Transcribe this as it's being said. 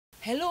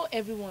Hello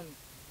everyone,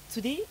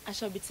 today I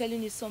shall be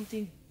telling you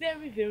something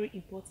very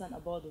important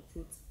about the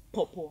fruit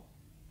pawpaw.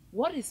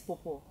 What is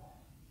pawpaw?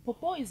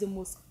 Pawpaw is the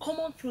most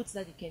common fruit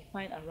that you can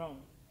find around.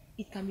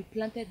 It can be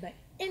planted by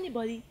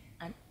anybody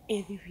and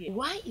everywhere.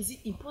 Why is it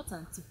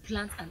important to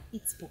plant and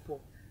eat pawpaw?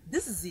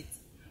 This is it.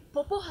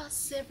 Pawpaw has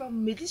several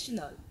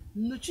medicinal,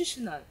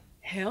 nutritional,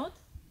 health,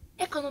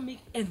 economic,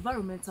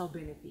 environmental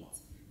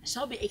benefits. I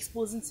shall be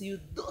exposing to you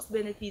those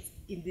benefits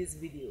in this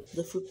video.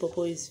 The fruit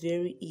pawpaw is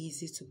very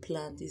easy to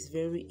plant, it's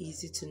very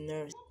easy to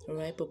nurse.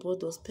 Alright, pawpaw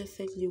does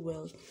perfectly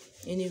well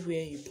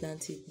anywhere you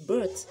plant it,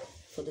 but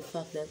for the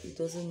fact that it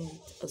doesn't need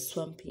a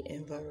swampy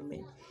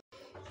environment.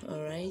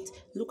 Alright,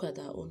 look at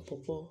our own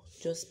pawpaw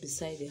just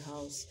beside the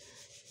house.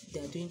 They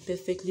are doing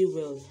perfectly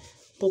well.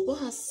 Pawpaw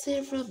has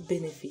several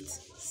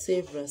benefits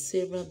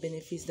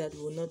that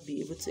we will not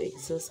be able to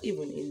exhaust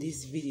even in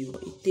this video.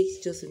 It takes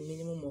just a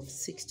minimum of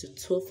 6 to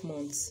 12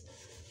 months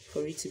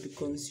for it to be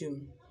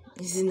consumed.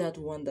 Isn't that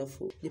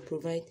wonderful? They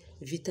provide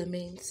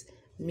vitamins,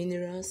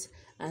 minerals,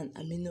 and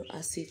amino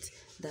acids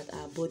that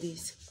our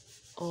bodies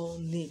all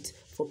need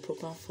for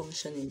proper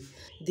functioning.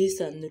 These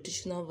are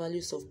nutritional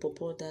values of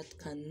pawpaw that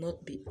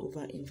cannot be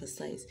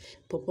overemphasized.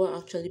 Pawpaw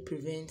actually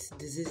prevents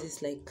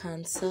diseases like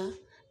cancer,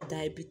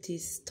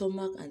 diabetes,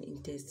 stomach and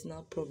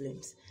intestinal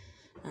problems,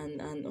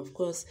 and of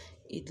course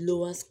it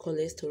lowers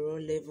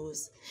cholesterol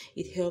levels.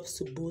 It helps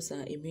to boost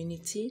our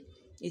immunity.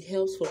 It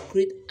helps for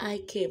great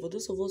eye care. For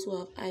those of us who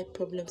have eye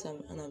problems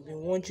and have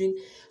been wondering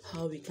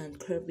how we can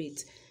curb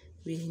it,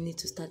 we need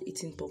to start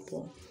eating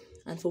pawpaw.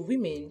 And for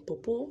women,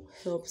 pawpaw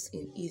helps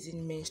in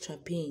easing menstrual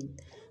pain,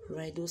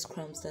 right? Those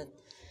cramps that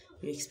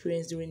you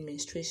experience during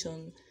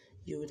menstruation,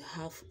 you would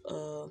have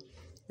a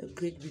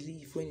great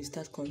relief when you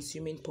start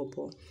consuming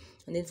pawpaw.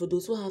 And then for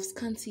those who have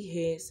scanty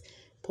hairs,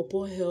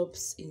 pawpaw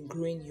helps in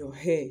growing your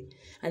hair,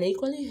 and it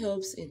equally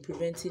helps in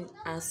preventing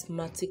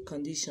asthmatic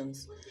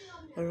conditions.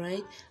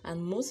 Alright,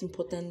 and most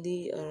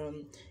importantly,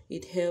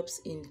 it helps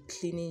in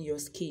cleaning your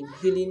skin,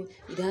 healing.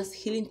 It has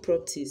healing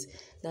properties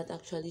that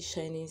actually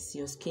shines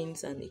your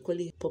skins, and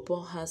equally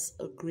pawpaw has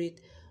a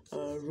great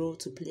role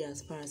to play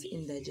as far as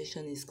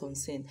indigestion is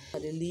concerned.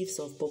 The leaves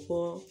of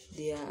pawpaw,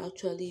 they are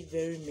actually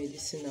very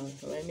medicinal.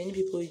 Alright, many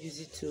people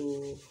use it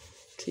to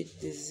treat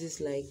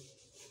diseases like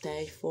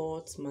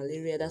typhoid,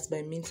 malaria, that's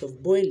by means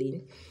of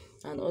boiling,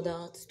 and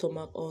other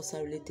stomach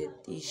ulcer related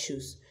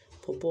issues.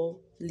 Pawpaw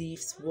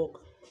leaves work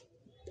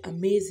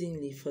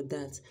amazingly for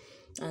that.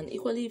 And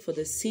equally for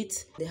the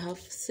seeds, they have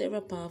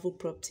several powerful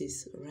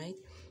properties, right?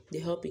 They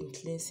help in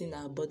cleansing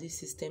our body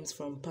systems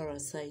from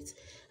parasites,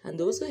 and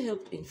they also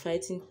help in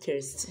fighting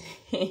thirst.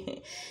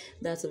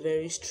 That's a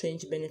very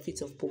strange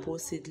benefit of pawpaw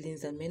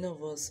seedlings that many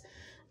of us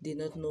did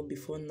not know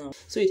before now.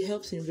 So it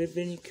helps in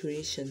revenue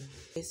creation.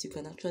 Yes, you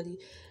can actually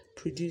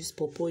produce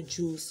pawpaw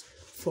juice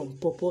from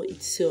pawpaw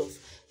itself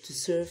to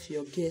serve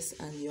your guests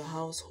and your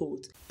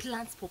household.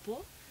 Plant pawpaw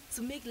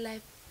to make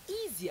life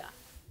easier,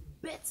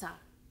 better,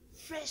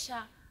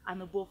 fresher,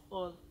 and above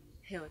all,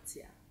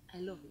 healthier. I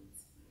love it.